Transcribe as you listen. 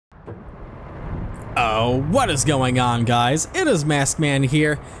Uh-oh, what is going on, guys? It is Masked Man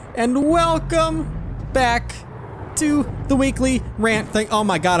here, and welcome back to the weekly rant thing. Oh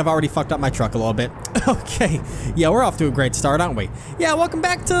my god, I've already fucked up my truck a little bit. Okay, yeah, we're off to a great start, aren't we? Yeah, welcome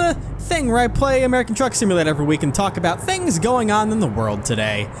back to the thing where I play American Truck Simulator every week and talk about things going on in the world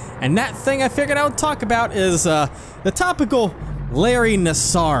today. And that thing I figured I would talk about is the topical Larry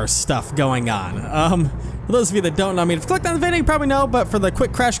Nassar stuff going on. For those of you that don't know, I mean, if you clicked on the video, you probably know, but for the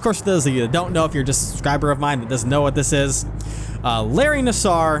quick crash course for those of you that don't know, if you're just a subscriber of mine that doesn't know what this is, Larry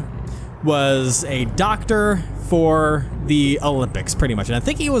Nassar was a doctor for the Olympics, pretty much. And I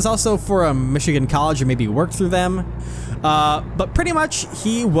think he was also for a Michigan college, or maybe worked through them. But pretty much,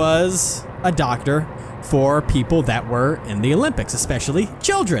 he was a doctor for people that were in the Olympics, especially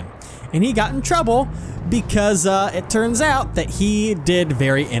children. And he got in trouble because it turns out that he did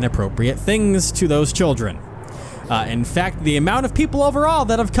very inappropriate things to those children. In fact, the amount of people overall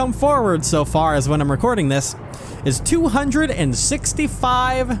that have come forward so far as when I'm recording this is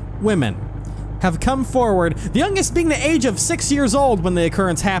 265 women have come forward, the youngest being the age of 6 years old when the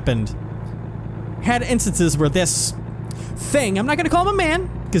occurrence happened, had instances where this thing, I'm not going to call him a man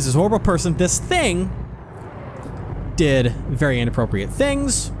because he's a horrible person, this thing did very inappropriate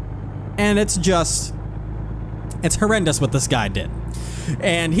things. And it's horrendous what this guy did.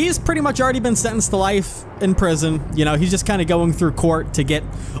 And he's pretty much already been sentenced to life in prison. You know, he's just kind of going through court to get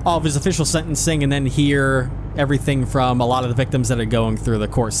all of his official sentencing and then hear everything from a lot of the victims that are going through the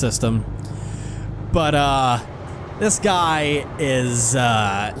court system. But, this guy is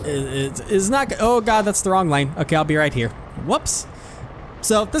not, oh god, that's the wrong lane. Okay, I'll be right here. Whoops.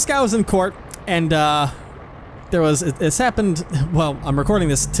 So, this guy was in court, and, this happened, well, I'm recording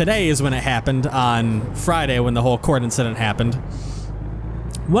this today is when it happened, on Friday when the whole court incident happened.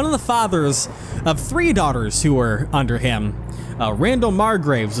 One of the fathers of 3 daughters who were under him, Randall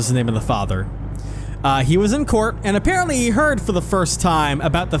Margraves was the name of the father. He was in court, and apparently he heard for the first time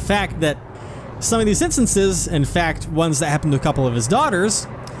about the fact that some of these instances, in fact, ones that happened to a couple of his daughters,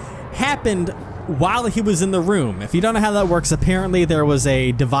 happened while he was in the room. If you don't know how that works, apparently there was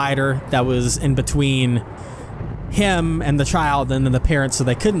a divider that was in between him and the child and then the parents, so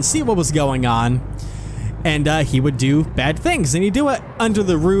they couldn't see what was going on, and he would do bad things, and he'd do it under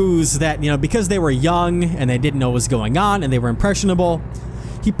the ruse that, you know, because they were young and they didn't know what was going on and they were impressionable,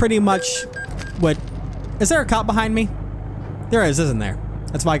 he pretty much would... Is there a cop behind me? There is, isn't there?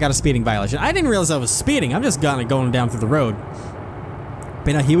 That's why I got a speeding violation. I didn't realize I was speeding, I'm just going down through the road. But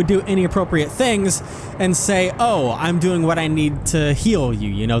you know, he would do inappropriate things and say, oh, I'm doing what I need to heal you,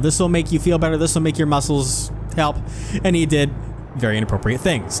 you know, this will make you feel better, this will make your muscles help, and he did very inappropriate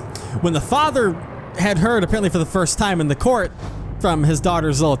things. When the father had heard, apparently for the first time in the court, from his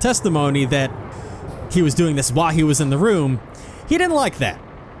daughter's little testimony that he was doing this while he was in the room, he didn't like that.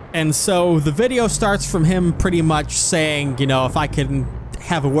 And so the video starts from him pretty much saying, you know, if I can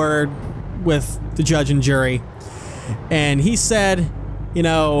have a word with the judge and jury. And he said, you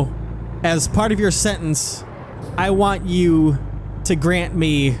know, as part of your sentence, I want you to grant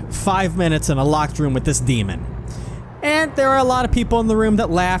me 5 minutes in a locked room with this demon. And there are a lot of people in the room that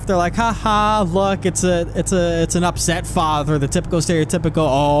laugh. They're like, haha, look, it's an upset father, the typical stereotypical,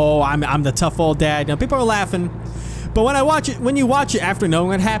 oh, I'm the tough old dad. You know, people are laughing. But when you watch it after knowing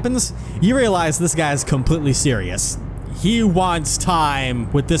what happens, you realize this guy is completely serious. He wants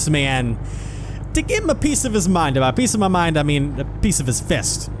time with this man to give him a piece of his mind. About a piece of my mind, I mean a piece of his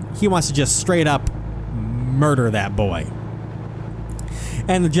fist. He wants to just straight up murder that boy.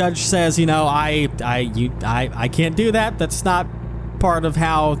 And the judge says, you know, I can't do that. That's not part of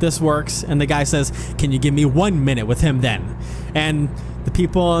how this works. And the guy says, can you give me 1 minute with him then? And the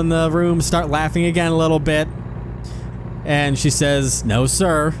people in the room start laughing again a little bit. And she says, no,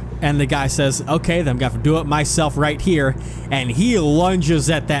 sir. And the guy says, okay, then I'm going to do it myself right here. And he lunges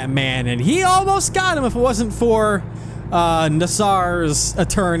at that man. And he almost got him if it wasn't for Nassar's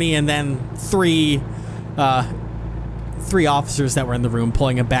attorney and then three officers that were in the room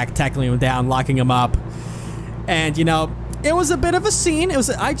pulling him back, tackling him down, locking him up. And, you know, it was a bit of a scene.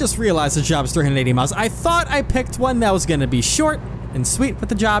 I just realized the job's 380 miles. I thought I picked one that was going to be short and sweet with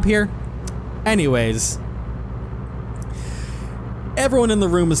the job here. Anyways, everyone in the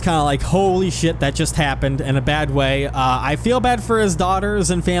room is kind of like, holy shit, that just happened in a bad way. I feel bad for his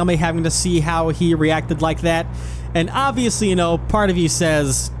daughters and family having to see how he reacted like that. And obviously, you know, part of you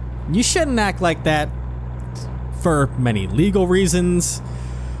says, you shouldn't act like that for many legal reasons.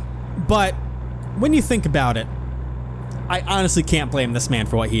 But when you think about it, I honestly can't blame this man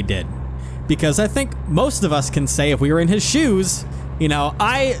for what he did. Because I think most of us can say if we were in his shoes, You know,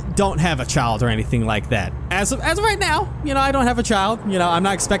 I don't have a child or anything like that. As of right now, you know, I don't have a child. You know, I'm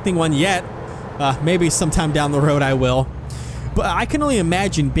not expecting one yet. Maybe sometime down the road I will. But I can only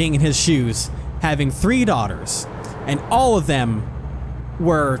imagine being in his shoes, having 3 daughters, and all of them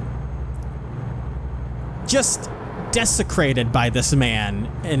were just desecrated by this man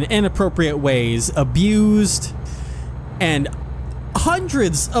in inappropriate ways, abused, and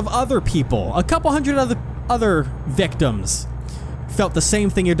hundreds of other people, a couple hundred other victims, felt the same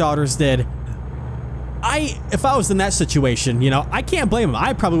thing your daughters did. If I was in that situation, you know, I can't blame him.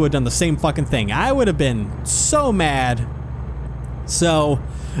 I probably would have done the same fucking thing. I would have been so mad. So,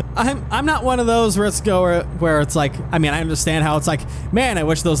 I'm not one of those where it's like, I mean, I understand how it's like, man, I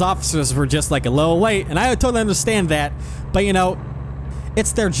wish those officers were just like a little late, and I totally understand that, but you know,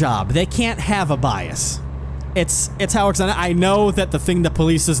 it's their job. They can't have a bias. It's how it's done. I know that the thing the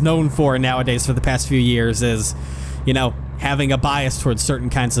police is known for nowadays for the past few years is, you know, having a bias towards certain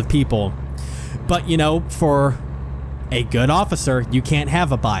kinds of people. But, you know, for a good officer, you can't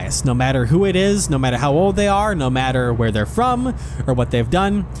have a bias, no matter who it is, no matter how old they are, no matter where they're from or what they've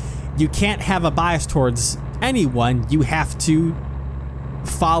done. You can't have a bias towards anyone. You have to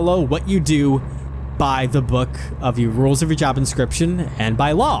follow what you do by the book of your rules of your job description and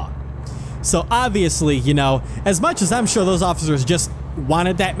by law. So obviously, you know, as much as I'm sure those officers just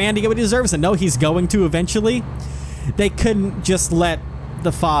wanted that man to get what he deserves and know he's going to eventually, they couldn't just let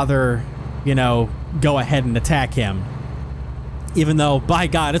the father, you know, go ahead and attack him. Even though, by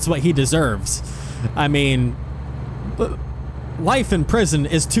God, it's what he deserves. I mean, life in prison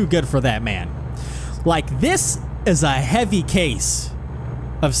is too good for that man. Like, this is a heavy case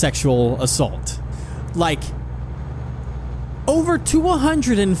of sexual assault. Like, over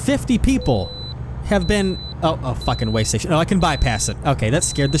 250 people have been... Oh, fucking way station. Oh, I can bypass it. Okay, that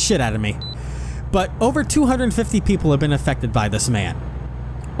scared the shit out of me. But over 250 people have been affected by this man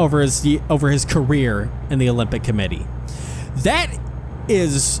over his career in the Olympic Committee. That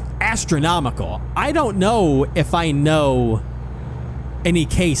is astronomical. I don't know if I know any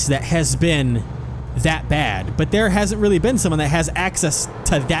case that has been that bad, but there hasn't really been someone that has access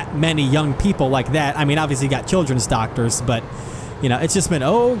to that many young people like that. I mean, obviously you got children's doctors, but, you know, it's just been,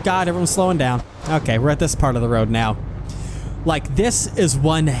 oh God, everyone's slowing down. Okay, we're at this part of the road now. Like, this is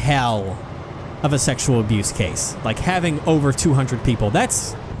one hell of a sexual abuse case. Like, having over 200 people,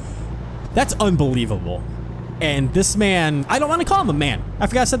 that's unbelievable. And this man, I don't want to call him a man. I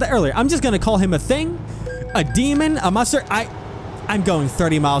forgot I said that earlier. I'm just going to call him a thing, a demon, a monster. I'm going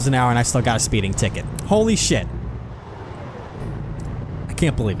 30 miles an hour and I still got a speeding ticket. Holy shit. I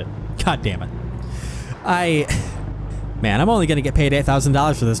can't believe it. God damn it. Man, I'm only going to get paid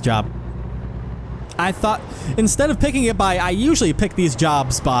 $8,000 for this job. I thought, instead of picking it by, I usually pick these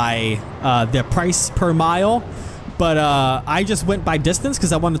jobs by the price per mile. But I just went by distance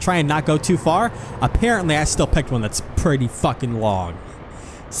because I wanted to try and not go too far. Apparently, I still picked one that's pretty fucking long.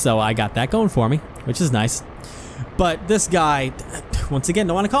 So I got that going for me, which is nice. But this guy, once again,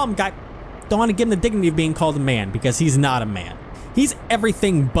 don't want to call him guy. Don't want to give him the dignity of being called a man because he's not a man. He's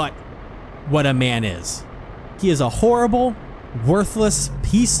everything but what a man is. He is a horrible, worthless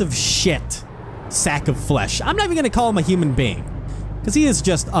piece of shit sack of flesh. I'm not even going to call him a human being because he is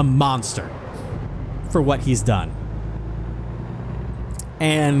just a monster for what he's done.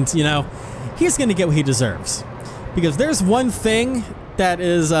 And, you know, he's going to get what he deserves. Because there's one thing that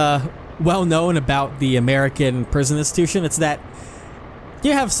is well known about the American prison institution. It's that you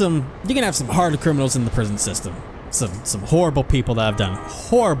can have some hard criminals in the prison system. Some horrible people that have done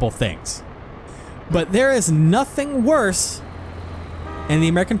horrible things. But there is nothing worse in the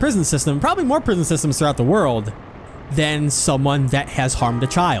American prison system, probably more prison systems throughout the world, than someone that has harmed a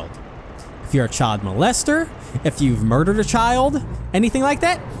child. If you're a child molester, if you've murdered a child, anything like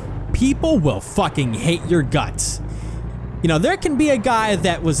that, people will fucking hate your guts. You know, there can be a guy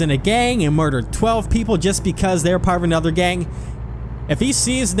that was in a gang and murdered 12 people just because they're part of another gang. If he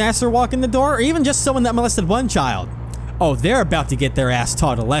sees Nassar walk in the door, or even just someone that molested one child, oh, they're about to get their ass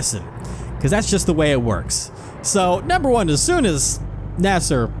taught a lesson. Because that's just the way it works. So, number one, as soon as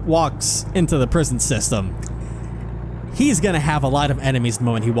Nassar walks into the prison system, he's gonna have a lot of enemies the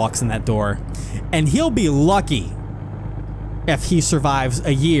moment he walks in that door. And he'll be lucky if he survives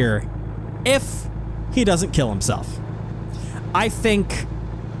a year, if he doesn't kill himself. I think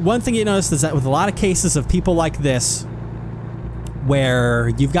one thing you notice is that with a lot of cases of people like this, where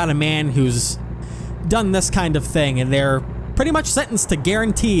you've got a man who's done this kind of thing and they're pretty much sentenced to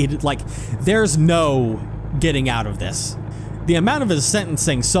guaranteed, like, there's no getting out of this. The amount of his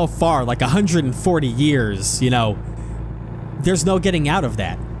sentencing so far, like 140 years, you know, there's no getting out of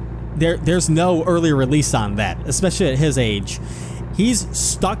that. There's no early release on that, especially at his age. He's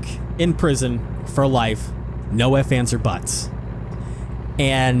stuck in prison for life, no ifs, ands, or buts.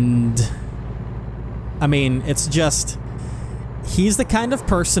 And I mean, it's just, he's the kind of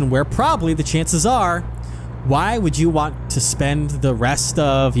person where probably the chances are, why would you want to spend the rest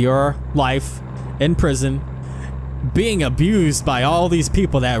of your life in prison being abused by all these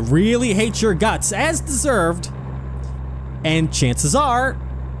people that really hate your guts as deserved? And chances are,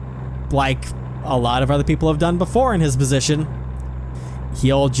 like a lot of other people have done before in his position,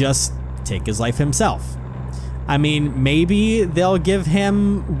 he'll just take his life himself. I mean, maybe they'll give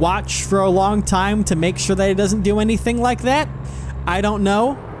him watch for a long time to make sure that he doesn't do anything like that. I don't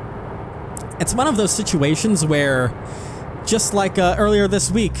know. It's one of those situations where, just like earlier this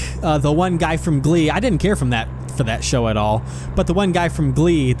week, the one guy from Glee, I didn't care for that show at all, but the one guy from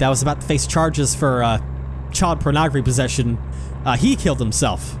Glee that was about to face charges for child pornography possession, he killed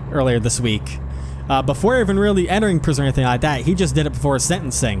himself earlier this week. Before even really entering prison or anything like that, he just did it before his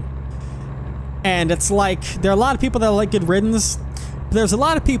sentencing. And it's like, there are a lot of people that like good riddance, but there's a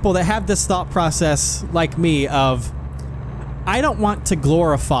lot of people that have this thought process, like me, of, I don't want to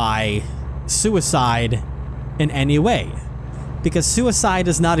glorify suicide in any way, because suicide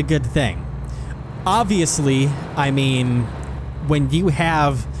is not a good thing. Obviously, I mean, when you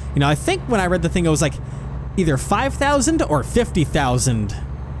have, you know, I think when I read the thing, it was like either 5,000 or 50,000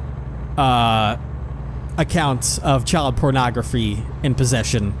 accounts of child pornography in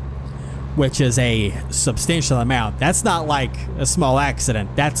possession, which is a substantial amount. That's not like a small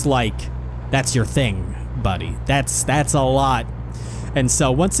accident. That's like, that's your thing, buddy. That's a lot. And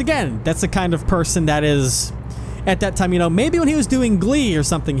so once again, that's the kind of person that is, at that time, you know, maybe when he was doing Glee or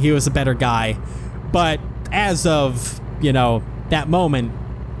something, he was a better guy. But as of, you know, that moment,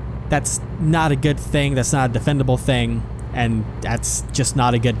 that's not a good thing. That's not a defendable thing. And that's just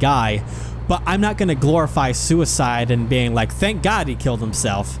not a good guy. But I'm not going to glorify suicide and being like, thank God he killed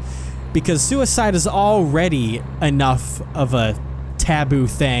himself. Because suicide is already enough of a taboo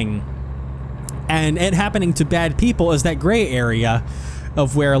thing. And it happening to bad people is that gray area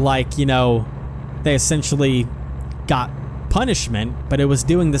of where, like, you know, they essentially got punishment, but it was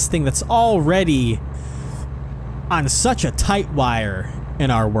doing this thing that's already on such a tight wire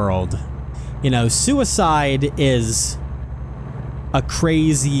in our world. You know, suicide is a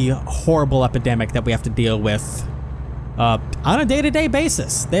crazy, horrible epidemic that we have to deal with on a day-to-day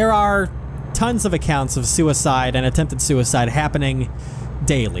basis. There are tons of accounts of suicide and attempted suicide happening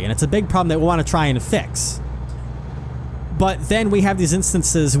daily, and it's a big problem that we want to try and fix. But then we have these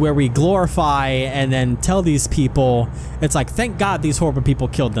instances where we glorify and then tell these people, it's like, thank God these horrible people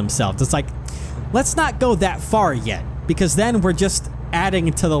killed themselves. It's like, let's not go that far yet, because then we're just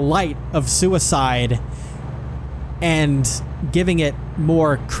adding to the light of suicide and giving it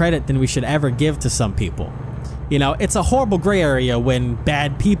more credit than we should ever give to some people. You know, it's a horrible gray area when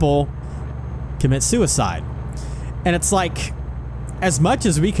bad people commit suicide. And it's like, as much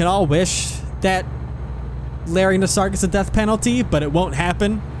as we can all wish that Larry Nassar gets a death penalty, but it won't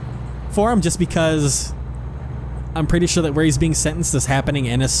happen for him just because I'm pretty sure that where he's being sentenced is happening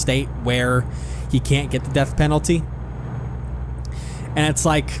in a state where he can't get the death penalty. And it's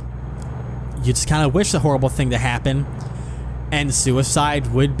like, you just kind of wish a horrible thing to happen, and suicide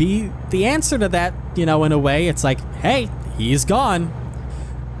would be the answer to that, you know, in a way. It's like, hey, he's gone.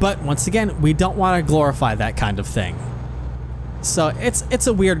 But once again, we don't want to glorify that kind of thing. So it's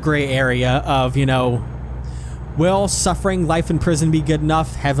a weird gray area of, you know, will suffering life in prison be good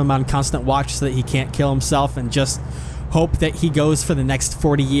enough? Have him on constant watch so that he can't kill himself and just hope that he goes for the next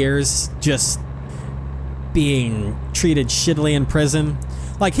 40 years just being treated shittily in prison?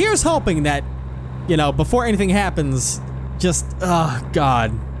 Like, here's hoping that, you know, before anything happens, just, oh,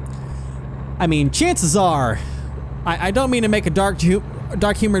 God. I mean, chances are, I don't mean to make a dark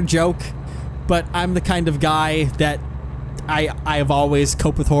humor joke, but I'm the kind of guy that I have always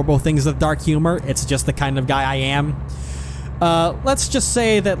coped with horrible things with dark humor. It's just the kind of guy I am. Let's just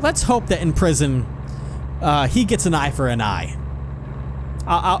say that, let's hope that in prison, he gets an eye for an eye.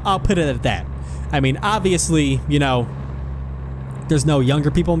 I'll put it at that. I mean, obviously, you know, there's no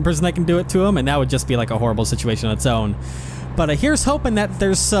younger people in prison that can do it to him, and that would just be like a horrible situation on its own. But here's hoping that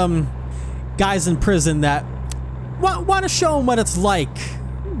there's some guys in prison that want to show them what it's like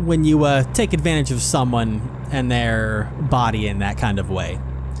when you take advantage of someone and their body in that kind of way.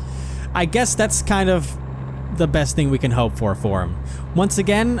 I guess that's kind of the best thing we can hope for him. Once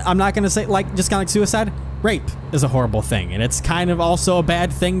again, I'm not going to say, like, just kind of like suicide. Rape is a horrible thing, and it's kind of also a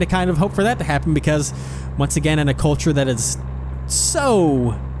bad thing to kind of hope for that to happen, because once again, in a culture that is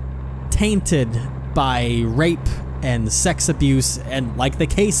so tainted by rape and sex abuse, and like the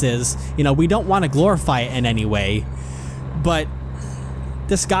case is, you know, we don't want to glorify it in any way, but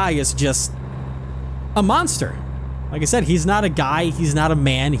this guy is just a monster. Like I said, he's not a guy, he's not a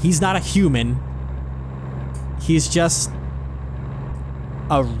man, he's not a human. He's just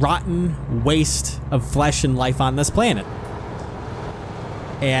a rotten waste of flesh and life on this planet.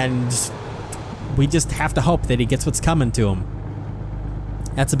 And we just have to hope that he gets what's coming to him.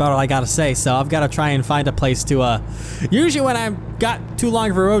 That's about all I gotta say. So I've got to try and find a place to, usually when I've got too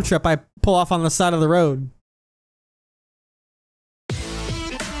long of a road trip, I pull off on the side of the road